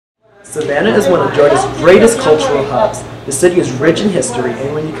Savannah is one of Georgia's greatest cultural hubs. The city is rich in history,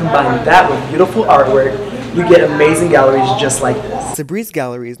 and when you combine that with beautiful artwork, you get amazing galleries just like this. Sabree's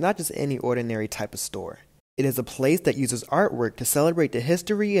gallery is not just any ordinary type of store. It is a place that uses artwork to celebrate the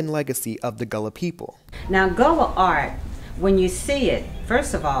history and legacy of the Gullah people. Now, Gullah art, when you see it,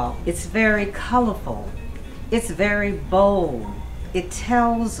 first of all, it's very colorful. It's very bold. It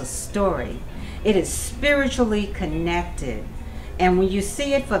tells a story. It is spiritually connected. And when you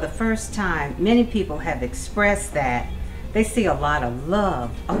see it for the first time, many people have expressed that they see a lot of love,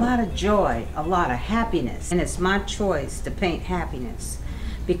 a lot of joy, a lot of happiness. And it's my choice to paint happiness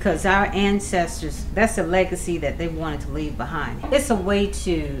because our ancestors, that's a legacy that they wanted to leave behind. It's a way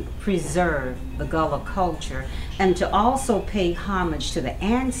to preserve the Gullah culture and to also pay homage to the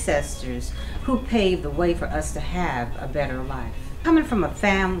ancestors who paved the way for us to have a better life. Coming from a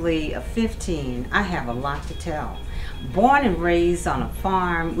family of 15, I have a lot to tell. Born and raised on a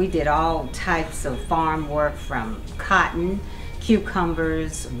farm, we did all types of farm work from cotton,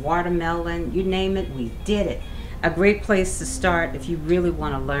 cucumbers, watermelon, you name it, we did it. A great place to start if you really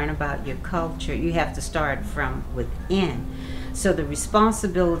want to learn about your culture, you have to start from within. So the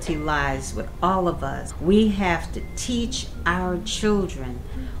responsibility lies with all of us. We have to teach our children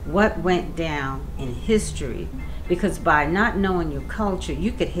what went down in history, because by not knowing your culture,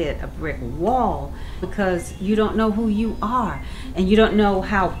 you could hit a brick wall because you don't know who you are and you don't know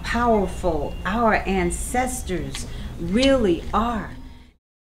how powerful our ancestors really are.